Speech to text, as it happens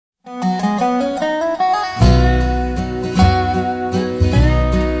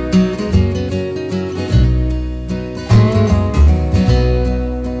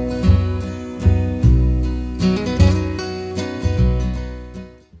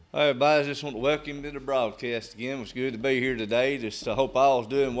Hi, everybody. I just want to welcome you to the broadcast again. It's good to be here today. Just hope all's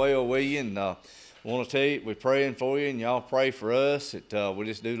doing well with you. And want to tell you, we're praying for you, and y'all pray for us. We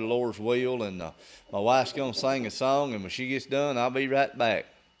just do the Lord's will. And my wife's going to sing a song, and when she gets done, I'll be right back.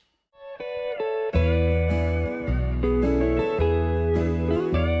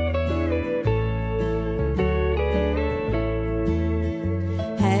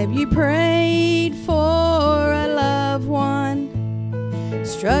 Have you prayed for a loved one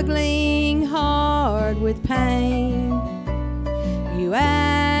struggling hard with pain? You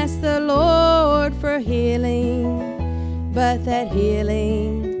asked the Lord for healing, but that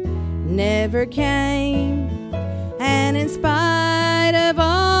healing never came. And in spite of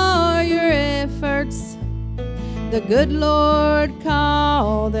all your efforts, the good Lord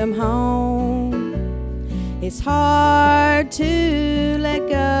called them home. It's hard to let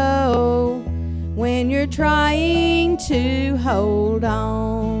go when you're trying to hold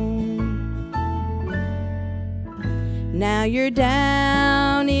on. Now you're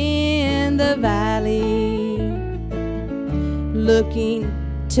down in the valley, looking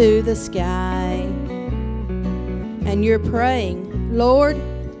to the sky, and you're praying, Lord,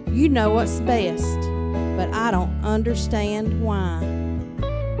 you know what's best, but I don't understand why.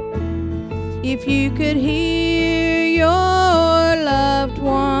 If you could hear your loved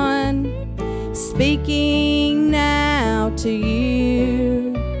one speaking now to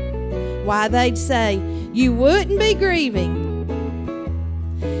you, why, they'd say you wouldn't be grieving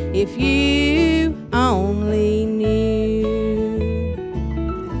if you only knew.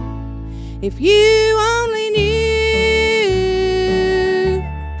 If you only knew,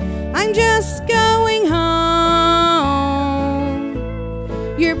 I'm just going home.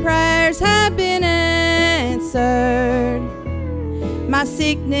 Your prayers have been answered. My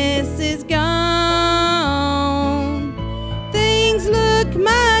sickness is gone. Things look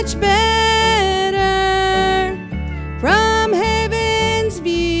much better from heaven's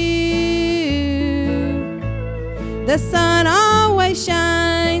view. The sun always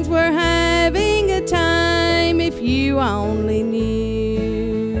shines. We're having a time if you only knew.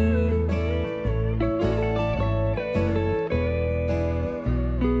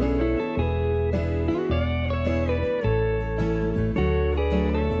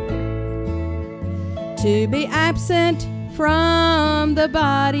 To be absent from the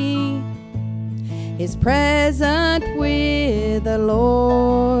body is present with the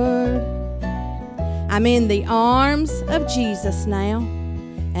Lord. I'm in the arms of Jesus now,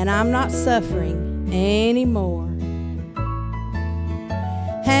 and I'm not suffering anymore.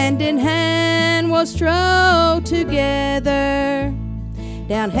 Hand in hand we'll stroll together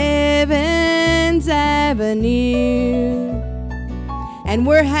down heaven's avenue. And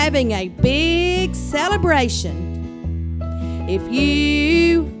we're having a big celebration if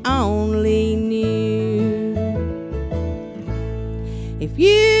you only knew. If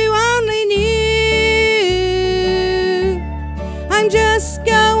you only knew, I'm just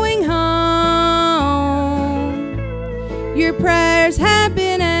going home. Your prayers have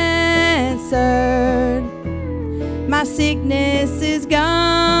been answered. My sickness is gone.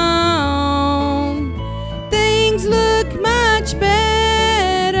 Things look much better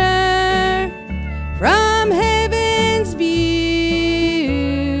from heaven's view.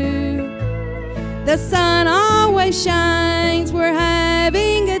 The sun always shines. We're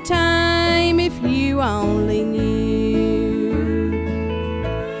having a time if you only knew.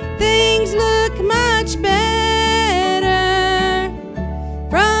 Things look much better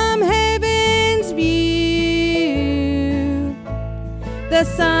from heaven's view. The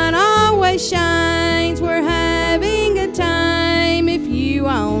sun always shines. We're having a time if you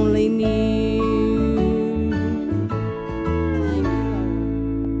only knew.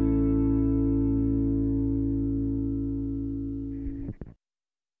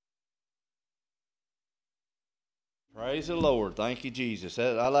 Praise the Lord. Thank you, Jesus.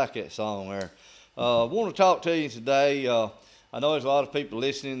 I like that song there. I want to talk to you today. I know there's a lot of people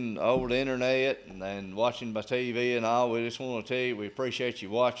listening over the internet and watching by TV and all. We just want to tell you we appreciate you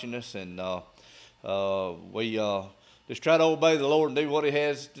watching us, and we just try to obey the Lord and do what He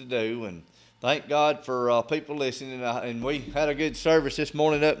has to do. And thank God for people listening. And we had a good service this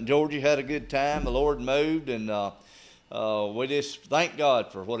morning up in Georgia. Had a good time. The Lord moved, and we just thank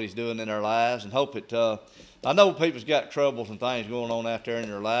God for what He's doing in our lives, and hope it. I know people's got troubles and things going on out there in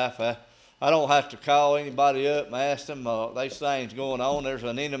their life. I don't have to call anybody up and ask them. There's things going on. There's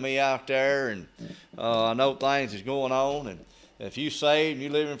an enemy out there, and I know things is going on. And if you saved and you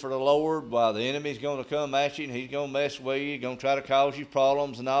living for the Lord, well, the enemy's going to come at you, and he's going to mess with you. He's going to try to cause you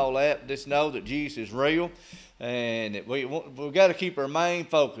problems and all that. Just know that Jesus is real, And we've got to keep our main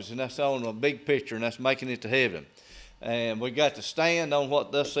focus, and that's on the big picture, and that's making it to heaven. And we got to stand on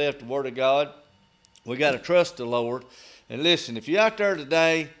what thus saith the Word of God. We got to trust the Lord. And listen, if you're out there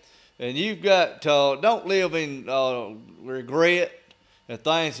today and you've got, don't live in regret and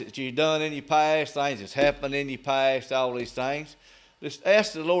things that you've done in your past, things that's happened in your past, all these things. Just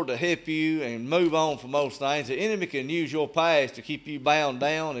ask the Lord to help you and move on from those things. The enemy can use your past to keep you bound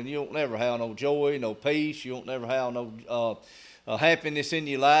down, and you won't never have no joy, no peace. You won't never have no happiness in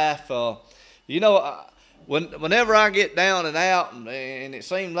your life. Whenever I get down and out and it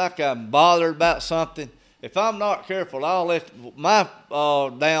seems like I'm bothered about something, if I'm not careful, I'll let my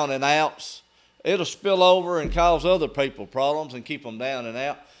down and outs, it'll spill over and cause other people problems and keep them down and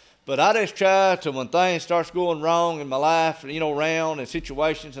out. But I just try to, when things starts going wrong in my life, around and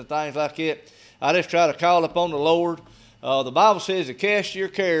situations and things like that, I just try to call upon the Lord. The Bible says to cast your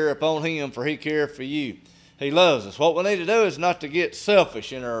care upon Him, for He cares for you. He loves us. What we need to do is not to get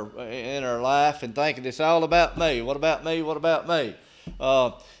selfish in our life and thinking it's all about me. What about me? What about me?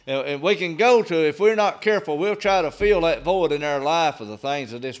 And we can go to, if we're not careful, we'll try to fill that void in our life with the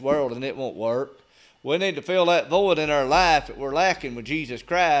things of this world, and it won't work. We need to fill that void in our life that we're lacking with Jesus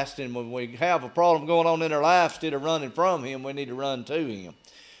Christ. And when we have a problem going on in our life, instead of running from Him, we need to run to Him.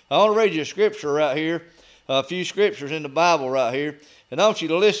 I want to read you a scripture right here, a few scriptures in the Bible right here. And I want you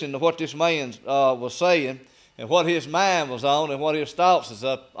to listen to what this man was saying and what his mind was on and what his thoughts was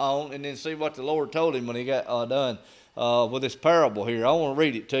up on, and then see what the Lord told him when he got done with this parable here. I want to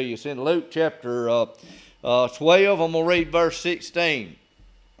read it to you. It's in Luke chapter 12. I'm going to read verse 16.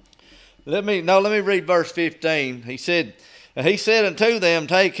 Let me read verse 15. He said unto them,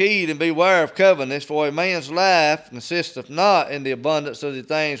 take heed and beware of covetousness, for a man's life consisteth not in the abundance of the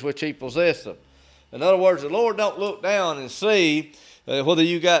things which he possesseth. In other words, the Lord don't look down and see whether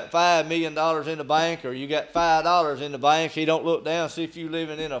you got $5 million in the bank or you got $5 in the bank. He don't look down and see if you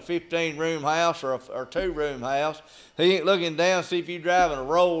living in a 15-room house or a 2-room house. He ain't looking down and see if you driving a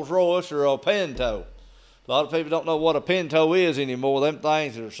Rolls Royce or a Pinto. A lot of people don't know what a Pinto is anymore. Them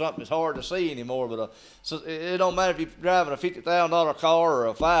things are something that's hard to see anymore. But so it don't matter if you're driving a $50,000 car or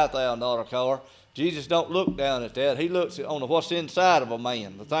a $5,000 car. Jesus don't look down at that. He looks on what's inside of a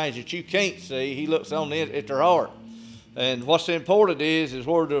man, the things that you can't see. He looks on it at their heart. And what's important is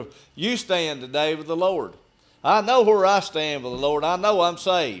where do you stand today with the Lord. I know where I stand with the Lord. I know I'm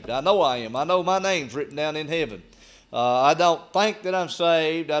saved. I know I am. I know my name's written down in heaven. I don't think that I'm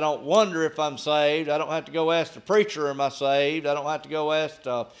saved. I don't wonder if I'm saved. I don't have to go ask the preacher, am I saved? I don't have to go ask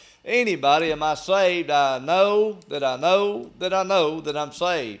anybody, am I saved? I know that I know that I know that I'm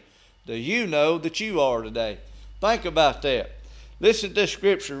saved. Do you know that you are today? Think about that. Listen to this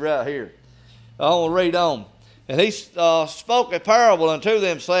scripture right here. I want to read on. And he spoke a parable unto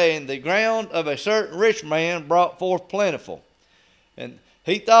them, saying, the ground of a certain rich man brought forth plentiful. And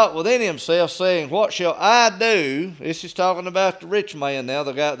he thought within himself, saying, what shall I do? This is talking about the rich man now,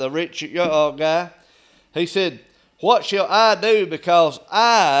 the rich guy. He said, what shall I do, because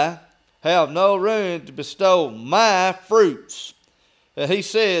I have no room to bestow my fruits? And he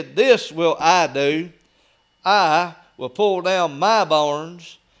said, this will I do. I will pull down my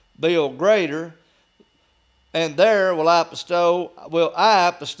barns, build greater, and there will I bestow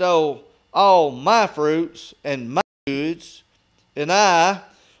all my fruits and my goods. And I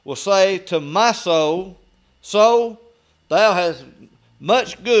will say to my soul, thou hast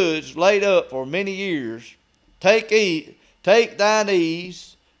much goods laid up for many years. Take thine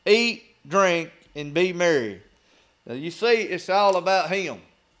ease, eat, drink, and be merry. Now you see, it's all about Him.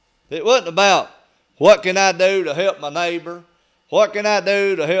 It wasn't about what can I do to help my neighbor, what can I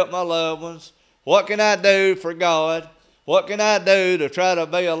do to help my loved ones, what can I do for God, what can I do to try to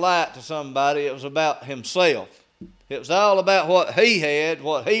be a light to somebody. It was about himself. It was all about what he had,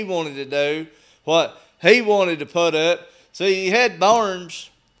 what he wanted to do, what he wanted to put up. See, he had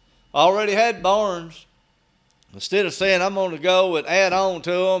barns, already had barns. Instead of saying, I'm going to go and add on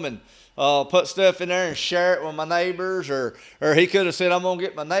to them and put stuff in there and share it with my neighbors, or he could have said, I'm going to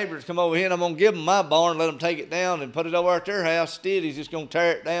get my neighbors to come over here and I'm going to give them my barn, let them take it down and put it over at their house. Instead, he's just going to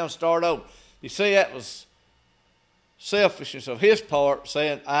tear it down, start over. You see, that was selfishness of his part,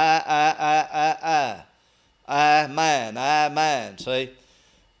 saying, I, mine, see.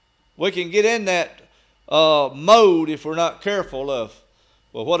 We can get in that mode if we're not careful of,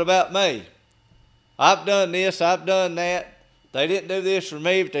 well, what about me? I've done this, I've done that. They didn't do this for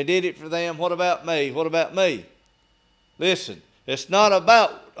me, but they did it for them. What about me? What about me? Listen, it's not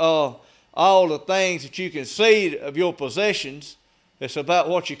about all the things that you can see of your possessions. It's about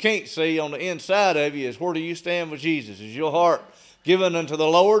what you can't see on the inside of you. Is where do you stand with Jesus? Is your heart given unto the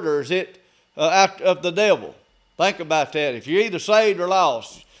Lord, or is it out of the devil? Think about that. If you're either saved or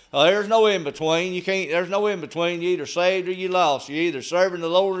lost, there's no in between. There's no in between. You're either saved or you lost. You're either serving the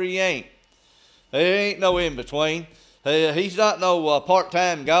Lord or you ain't. There ain't no in between. He's not no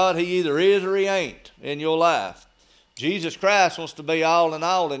part-time God. He either is or he ain't in your life. Jesus Christ wants to be all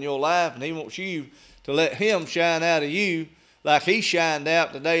in your life, and he wants you to let him shine out of you like he shined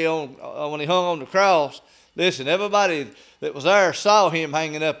out the day when he hung on the cross. Listen, everybody that was there saw him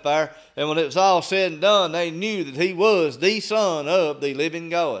hanging up there, and when it was all said and done, they knew that he was the Son of the living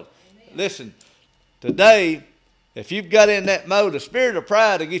God. Amen. Listen, today, if you've got in that mode, the spirit of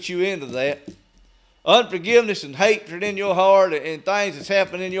pride will get you into that. Unforgiveness and hatred in your heart and things that's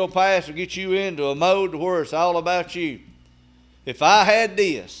happened in your past will get you into a mode where it's all about you. If I had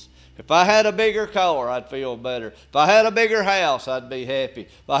this, if I had a bigger car, I'd feel better. If I had a bigger house, I'd be happy.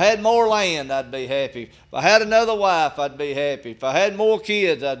 If I had more land, I'd be happy. If I had another wife, I'd be happy. If I had more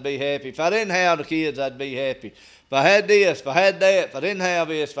kids, I'd be happy. If I didn't have the kids, I'd be happy. If I had this, if I had that, if I didn't have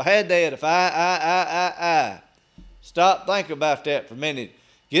this, if I had that, if I. Stop, think about that for a minute.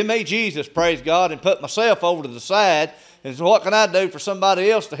 Give me Jesus, praise God, and put myself over to the side. And so what can I do for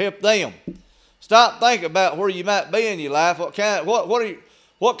somebody else to help them? Stop thinking about where you might be in your life. What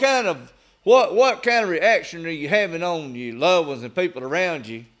kind of reaction are you having on your loved ones and people around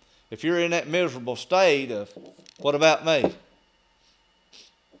you if you're in that miserable state of, what about me?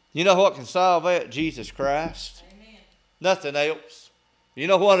 You know what can solve that? Jesus Christ. Amen. Nothing else. You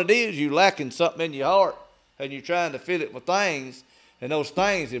know what it is? You're lacking something in your heart, and you're trying to fill it with things, and those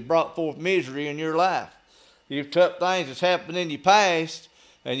things have brought forth misery in your life. You've took things that's happened in your past,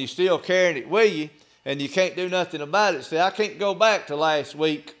 and you're still carrying it with you, and you can't do nothing about it. See, I can't go back to last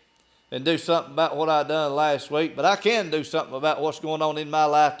week and do something about what I done last week, but I can do something about what's going on in my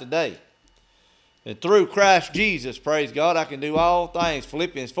life today. And through Christ Jesus, praise God, I can do all things.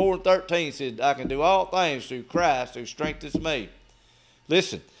 Philippians 4:13 said, I can do all things through Christ who strengthens me.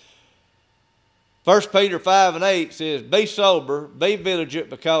 Listen, 1 Peter 5:8 says, be sober, be vigilant,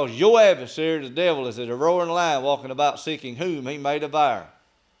 because your adversary, the devil, is as a roaring lion walking about seeking whom he may devour.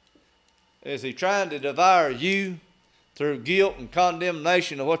 Is he trying to devour you through guilt and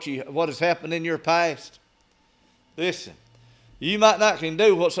condemnation of what has happened in your past? Listen, you might not can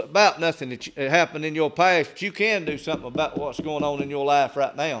do what's about nothing that happened in your past, but you can do something about what's going on in your life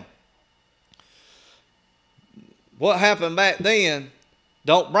right now. What happened back then,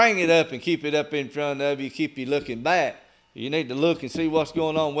 don't bring it up and keep it up in front of you, keep you looking back. You need to look and see what's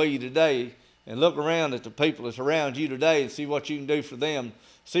going on with you today, and look around at the people that's around you today and see what you can do for them.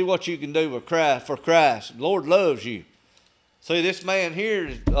 See what you can do with Christ, for Christ. The Lord loves you. See, this man here,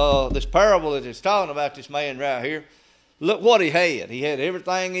 this parable that is talking about, this man right here, look what he had. He had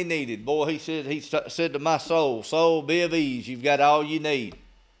everything he needed. Boy, he said to my soul, be of ease. You've got all you need.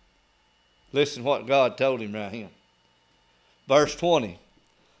 Listen what God told him right here. Verse 20.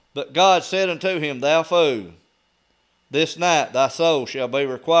 But God said unto him, thou fool, this night thy soul shall be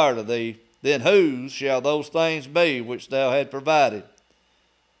required of thee. Then whose shall those things be which thou hast provided?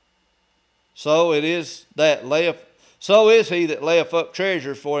 So is he that layeth up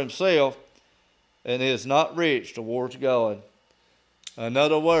treasures for himself, and is not rich towards God. In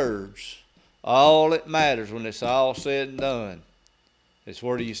other words, all that matters when it's all said and done is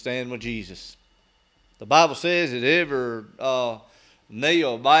where do you stand with Jesus. The Bible says that every knee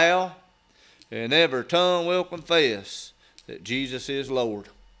will bow and every tongue will confess that Jesus is Lord.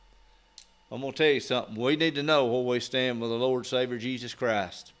 I'm going to tell you something. We need to know where we stand with the Lord Savior Jesus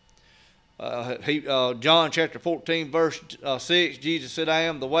Christ. John chapter 14 verse 6, Jesus said, I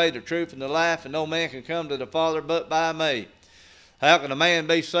am the way, the truth, and the life, and no man can come to the Father but by me. How can a man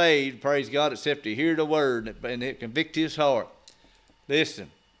be saved, praise God, except to hear the word and it convict his heart?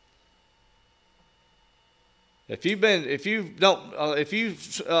 Listen, if you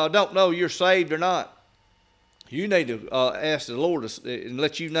don't know you're saved or not, you need to ask the Lord and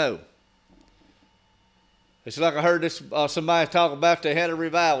let you know. It's like I heard this somebody talk about. They had a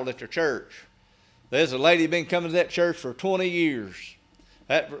revival at their church. There's a lady been coming to that church for 20 years.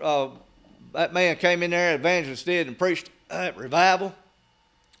 That man came in there, evangelist did, and preached that revival.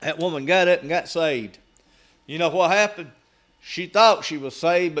 That woman got up and got saved. You know what happened? She thought she was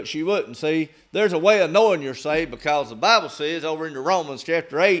saved, but she wouldn't. See, there's a way of knowing you're saved, because the Bible says over in Romans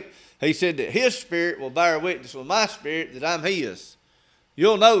chapter 8, he said that his spirit will bear witness with my spirit that I'm his.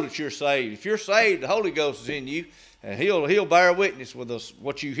 You'll know that you're saved. If you're saved, the Holy Ghost is in you, and he'll bear witness with us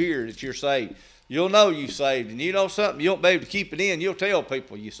what you hear that you're saved. You'll know you're saved. And you know something? You won't be able to keep it in. You'll tell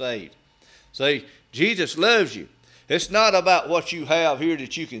people you're saved. See, Jesus loves you. It's not about what you have here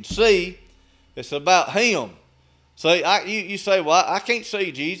that you can see. It's about him. See, you say, well, I can't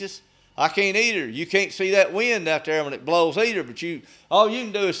see Jesus. I can't either. You can't see that wind out there when it blows either, but all you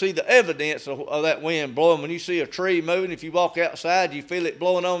can do is see the evidence of that wind blowing. When you see a tree moving, if you walk outside, you feel it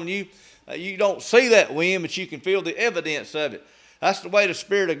blowing on you. You don't see that wind, but you can feel the evidence of it. That's the way the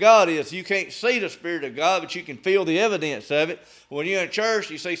Spirit of God is. You can't see the Spirit of God, but you can feel the evidence of it. When you're in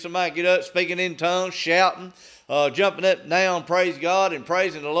church, you see somebody get up speaking in tongues, shouting, jumping up and down, praise God and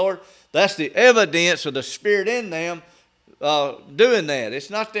praising the Lord. That's the evidence of the Spirit in them doing that. It's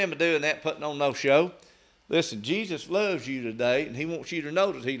not them doing that, putting on no show. Listen, Jesus loves you today, and he wants you to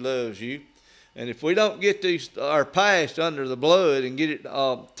know that he loves you. And if we don't get our past under the blood and get it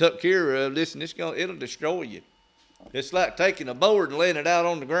took care of, listen, it'll destroy you. It's like taking a board and laying it out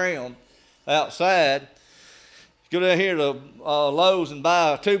on the ground outside. Go down here to Lowe's and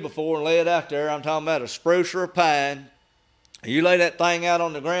buy a 2x4 and lay it out there. I'm talking about a spruce or a pine. You lay that thing out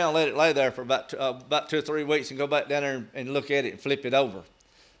on the ground, let it lay there for about 2 or 3 weeks and go back down there and look at it and flip it over.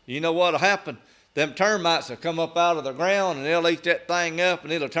 You know what'll happen? Them termites will come up out of the ground and they'll eat that thing up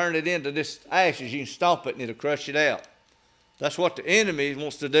and it'll turn it into just ashes. You can stomp it and it'll crush it out. That's what the enemy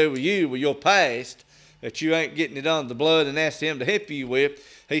wants to do with you, with your past, that you ain't getting it under the blood and ask him to help you with.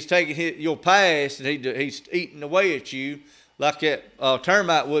 He's taking your past and he's eating away at you like that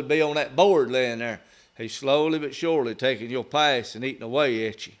termite would be on that board laying there. He's slowly but surely taking your past and eating away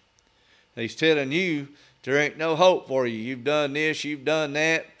at you. He's telling you there ain't no hope for you. You've done this, you've done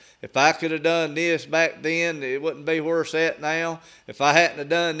that. If I could have done this back then, it wouldn't be where it's at now. If I hadn't have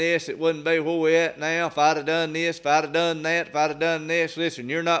done this, it wouldn't be where we're at now. If I'd have done this, if I'd have done that, if I'd have done this. Listen,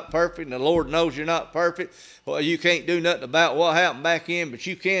 you're not perfect, and the Lord knows you're not perfect. Well, you can't do nothing about what happened back then, but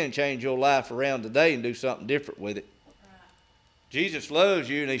you can change your life around today and do something different with it. Jesus loves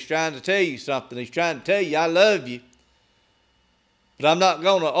you, and he's trying to tell you something. He's trying to tell you, I love you. But I'm not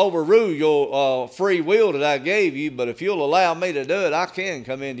going to overrule your free will that I gave you, but if you'll allow me to do it, I can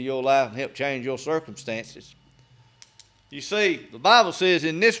come into your life and help change your circumstances. You see, the Bible says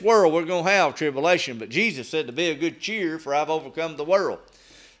in this world we're going to have tribulation, but Jesus said to be of good cheer, for I've overcome the world.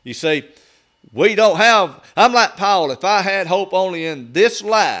 You see, I'm like Paul. If I had hope only in this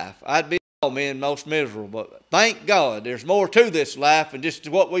life, I'd be all men most miserable. But thank God there's more to this life than just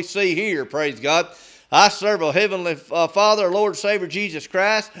what we see here, praise God. I serve a heavenly Father, Lord Savior Jesus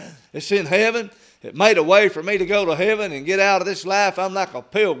Christ. It's in heaven. It made a way for me to go to heaven and get out of this life. I'm like a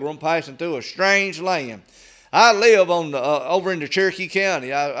pilgrim passing through a strange land. I live over in Cherokee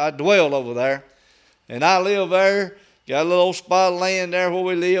County. I dwell over there. And I live there. Got a little old spot of land there where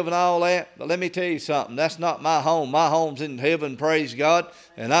we live and all that. But let me tell you something. That's not my home. My home's in heaven, praise God.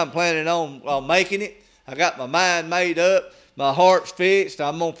 And I'm planning on making it. I got my mind made up. My heart's fixed.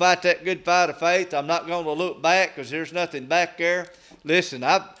 I'm going to fight that good fight of faith. I'm not going to look back because there's nothing back there. Listen,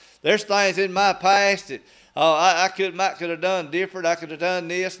 there's things in my past that I might could have done different. I could have done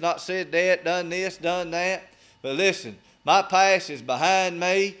this, not said that, done this, done that. But listen, my past is behind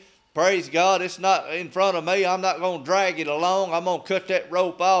me. Praise God, it's not in front of me. I'm not going to drag it along. I'm going to cut that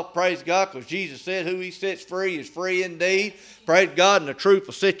rope off, praise God, because Jesus said who he sets free is free indeed. Praise God, and the truth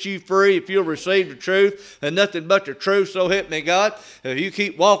will set you free if you'll receive the truth, and nothing but the truth, so help me God. If you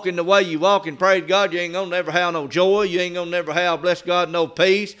keep walking the way you walking, praise God, you ain't going to never have no joy. You ain't going to never have, bless God, no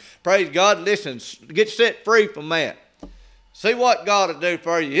peace. Praise God, listen, get set free from that. See what God will do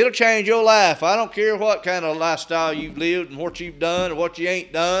for you. It'll change your life. I don't care what kind of lifestyle you've lived and what you've done or what you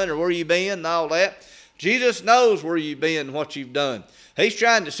ain't done or where you've been and all that. Jesus knows where you've been and what you've done. He's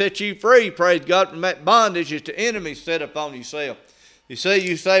trying to set you free, praise God, from that bondage that the enemy set upon yourself. You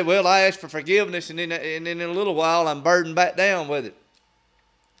say, well, I asked for forgiveness and then in a little while I'm burdened back down with it.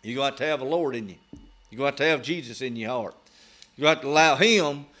 You're going to have the Lord in you. You're going to have Jesus in your heart. You're going to allow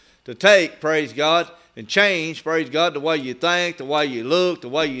him to take, praise God, and change, praise God, the way you think, the way you look, the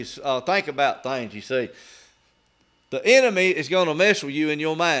way you think about things, you see. The enemy is going to mess with you in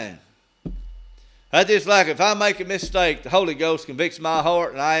your mind. That's just like if I make a mistake, the Holy Ghost convicts my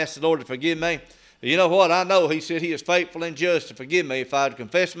heart and I ask the Lord to forgive me. You know what? I know he said he is faithful and just to forgive me. If I'd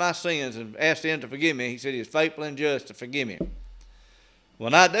confess my sins and ask him to forgive me, he said he is faithful and just to forgive me.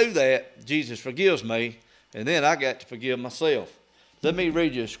 When I do that, Jesus forgives me, and then I got to forgive myself. Let me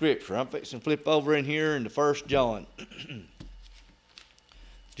read you a scripture. I'm fixing to flip over in here into 1 John.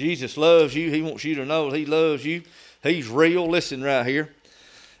 Jesus loves you. He wants you to know that he loves you. He's real. Listen right here.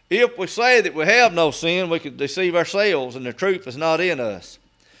 If we say that we have no sin, we can deceive ourselves, and the truth is not in us.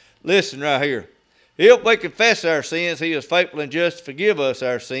 Listen right here. If we confess our sins, he is faithful and just to forgive us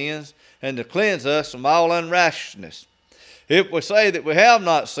our sins and to cleanse us from all unrighteousness. If we say that we have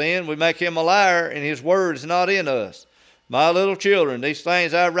not sinned, we make him a liar, and his word is not in us. My little children, these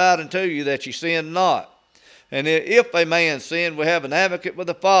things I write unto you that ye sin not. And if a man sin, we have an advocate with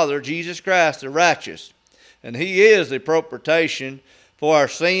the Father, Jesus Christ, the righteous. And he is the propitiation for our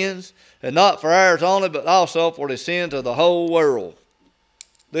sins, and not for ours only, but also for the sins of the whole world.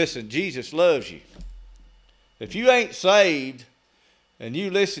 Listen, Jesus loves you. If you ain't saved, and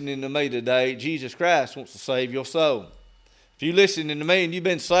you listening to me today, Jesus Christ wants to save your soul. If you listening to me and you've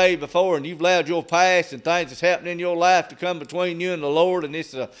been saved before and you've allowed your past and things that's happening in your life to come between you and the Lord, and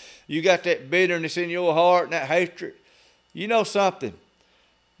you got that bitterness in your heart and that hatred, you know something.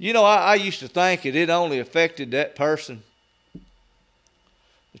 You know, I used to think it only affected that person.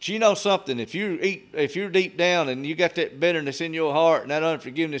 But you know something, if you're deep down and you got that bitterness in your heart and that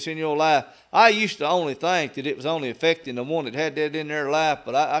unforgiveness in your life, I used to only think that it was only affecting the one that had that in their life.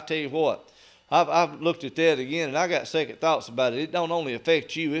 But I tell you what, I've looked at that again, and I got second thoughts about it. It don't only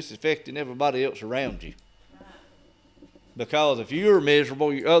affect you, it's affecting everybody else around you. Because if you're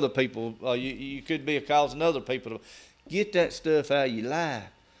miserable, other people, you could be causing other people to get that stuff out of your life.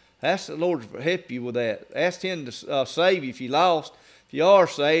 Ask the Lord to help you with that. Ask Him to save you if you're lost. If you are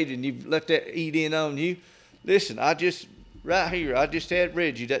saved and you've let that eat in on you, listen, right here, I just had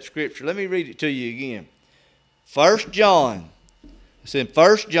read you that scripture. Let me read it to you again. 1 John. It's in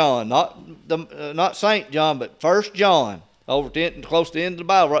 1 John, not St. John, but 1 John, over close to the end of the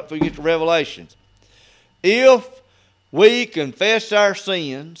Bible, right before you get to Revelations. If we confess our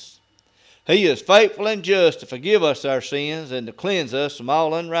sins, He is faithful and just to forgive us our sins and to cleanse us from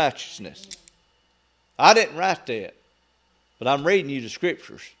all unrighteousness. I didn't write that, but I'm reading you the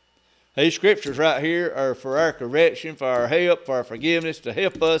scriptures. These scriptures right here are for our correction, for our help, for our forgiveness, to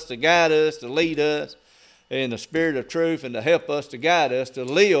help us, to guide us, to lead us in the spirit of truth, and to help us, to guide us, to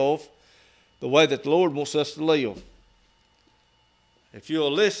live the way that the Lord wants us to live. If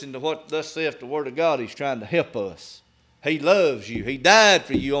you'll listen to what thus saith the Word of God, He's trying to help us. He loves you. He died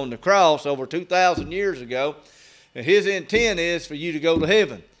for you on the cross over 2,000 years ago, and His intent is for you to go to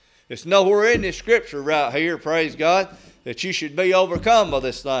heaven. It's nowhere in this scripture right here, praise God, that you should be overcome by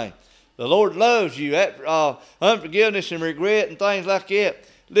this thing. The Lord loves you. Unforgiveness and regret and things like that,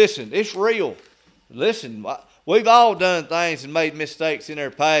 listen, it's real. Listen, we've all done things and made mistakes in our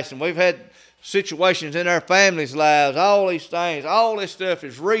past, and we've had situations in our families' lives, all these things, all this stuff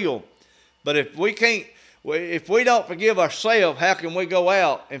is real. But if we don't forgive ourselves, how can we go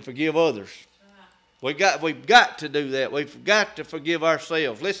out and forgive others? We've got to do that. We've got to forgive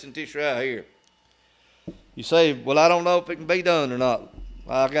ourselves. Listen to this right here. You say, well, I don't know if it can be done or not.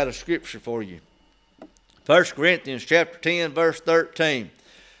 Well, I got a scripture for you. 1 Corinthians chapter 10, verse 13.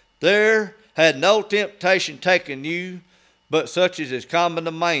 There had no temptation taken you, but such as is common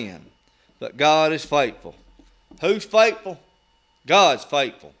to man. But God is faithful. Who's faithful? God's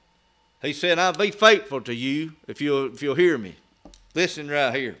faithful. He said, I'll be faithful to you if you'll hear me. Listen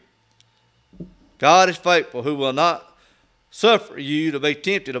right here. God is faithful, who will not suffer you to be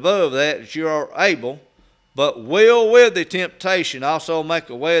tempted above that you are able, but will with the temptation also make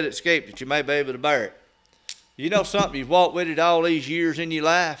a way of escape that you may be able to bear it. You know something? You've walked with it all these years in your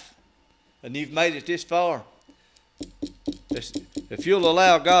life, and you've made it this far. If you'll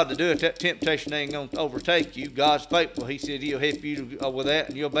allow God to do it, that temptation ain't going to overtake you. God's faithful. He said He'll help you with that,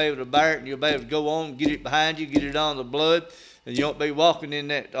 and you'll be able to bear it, and you'll be able to go on, get it behind you, get it on the blood, and you won't be walking in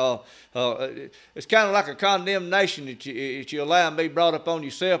that. It's kind of like a condemnation that you allow and be brought upon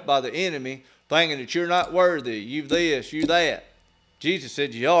yourself by the enemy, thinking that you're not worthy, you this, you that. Jesus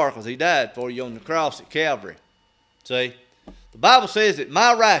said you are, because He died for you on the cross at Calvary. See? The Bible says that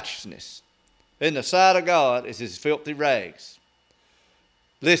my righteousness in the sight of God is as filthy rags.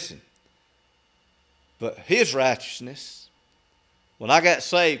 Listen, but His righteousness, when I got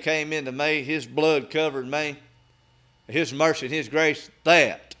saved, came into me, His blood covered me, His mercy and His grace,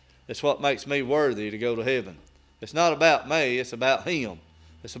 that's what makes me worthy to go to heaven. It's not about me, it's about Him.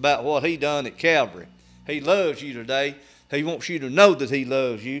 It's about what He done at Calvary. He loves you today. He wants you to know that He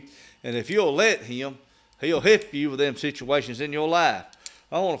loves you. And if you'll let Him, He'll help you with them situations in your life.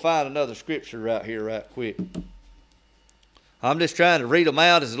 I want to find another scripture right here right quick. I'm just trying to read them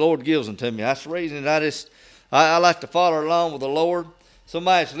out as the Lord gives them to me. That's the reason I like to follow along with the Lord.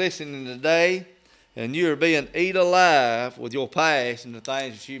 Somebody's listening today, and you're being eat alive with your past and the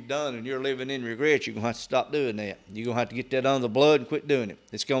things that you've done, and you're living in regret. You're going to have to stop doing that. You're going to have to get that under the blood and quit doing it.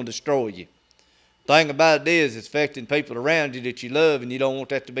 It's going to destroy you. The thing about it is, it's affecting people around you that you love, and you don't want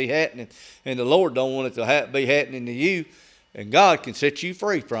that to be happening, and the Lord don't want it to be happening to you, and God can set you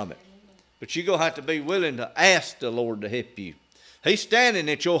free from it. But you're going to have to be willing to ask the Lord to help you. He's standing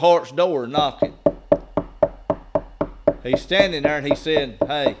at your heart's door knocking. He's standing there and He's saying,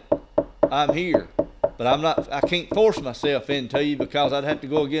 hey, I'm here. But I can't force myself into you, because I'd have to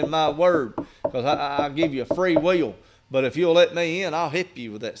go against my word. because I'll give you a free will. But if you'll let me in, I'll help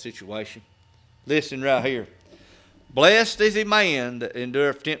you with that situation. Listen right here. Blessed is the man that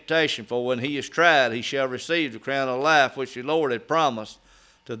endureth temptation, for when he is tried, he shall receive the crown of life which the Lord had promised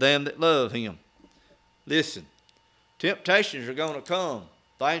to them that love him. Listen, temptations are going to come.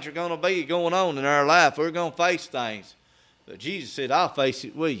 Things are going to be going on in our life. We're going to face things. But Jesus said, I'll face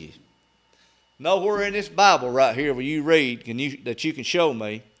it with you. Nowhere in this Bible right here where you read that you can show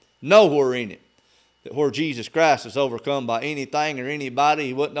me, nowhere in it, that where Jesus Christ is overcome by anything or anybody.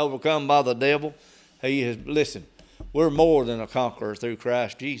 He wasn't overcome by the devil. Listen, we're more than a conqueror through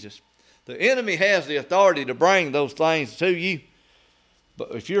Christ Jesus. The enemy has the authority to bring those things to you.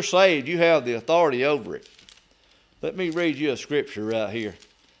 But if you're saved, you have the authority over it. Let me read you a scripture right here.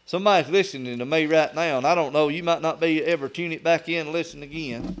 Somebody's listening to me right now, and I don't know, you might not be ever tune it back in and listen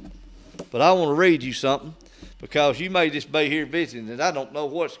again. But I want to read you something, because you may just be here visiting, and I don't know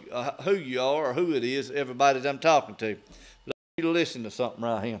who you are or who it is, everybody that I'm talking to. But I want you to listen to something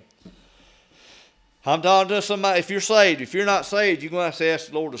right here. I'm talking to somebody, if you're saved. If you're not saved, you're going to have to ask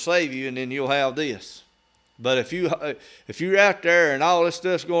the Lord to save you, and then you'll have this. But if you're out there and all this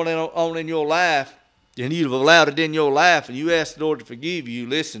stuff's going on in your life, and you've allowed it in your life, and you ask the Lord to forgive you,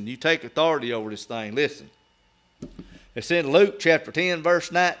 listen, you take authority over this thing. Listen. It's in Luke chapter 10,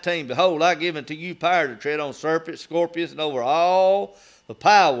 verse 19. Behold, I give unto you power to tread on serpents, scorpions, and over all the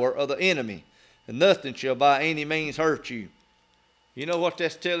power of the enemy, and nothing shall by any means hurt you. You know what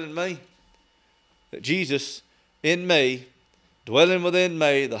that's telling me? That Jesus in me, dwelling within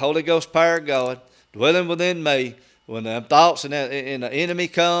me, the Holy Ghost power of God, dwelling within me, when the thoughts and the enemy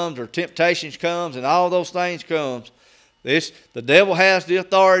comes or temptations comes and all those things comes, the devil has the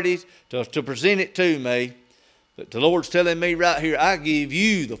authority to present it to me. But the Lord's telling me right here, I give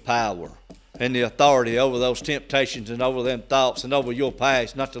you the power and the authority over those temptations and over them thoughts and over your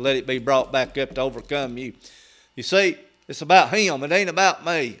past, not to let it be brought back up to overcome you. You see, it's about Him. It ain't about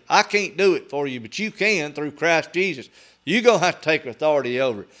me. I can't do it for you, but you can through Christ Jesus. You're going to have to take authority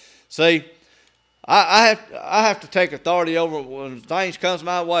over it. See, I have to take authority over it when things comes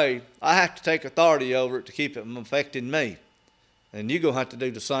my way. I have to take authority over it to keep it from affecting me. And you're going to have to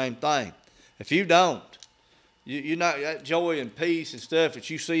do the same thing. If you don't, you're not that joy and peace and stuff that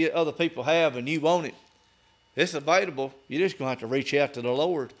you see other people have and you want it. It's available. You're just going to have to reach out to the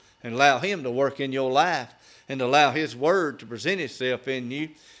Lord and allow Him to work in your life and allow His Word to present itself in you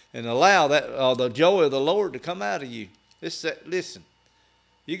and allow that the joy of the Lord to come out of you. Listen,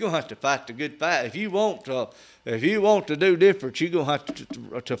 you're going to have to fight the good fight. If you want to do different, you're going to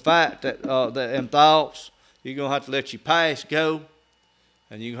have to fight them thoughts. You're going to have to let your past go,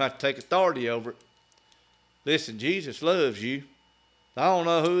 and you're going to have to take authority over it. Listen, Jesus loves you. I don't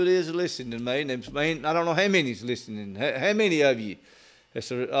know who it is listening to me. And I don't know how many's listening. How many of you that's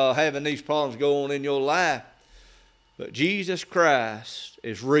having these problems go on in your life? But Jesus Christ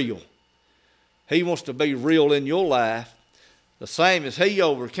is real. He wants to be real in your life. The same as He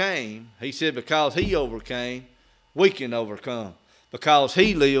overcame. He said because He overcame, we can overcome. Because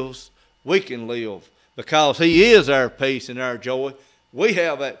He lives, we can live. Because He is our peace and our joy, we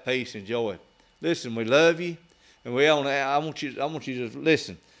have that peace and joy. Listen, we love you, and I want you to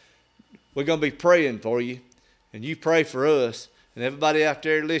listen. We're going to be praying for you, and you pray for us. And everybody out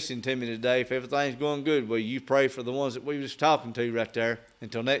there listening to me today, if everything's going good with you, pray for the ones that we was talking to right there.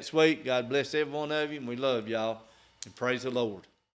 Until next week, God bless every one of you, and we love y'all. And praise the Lord.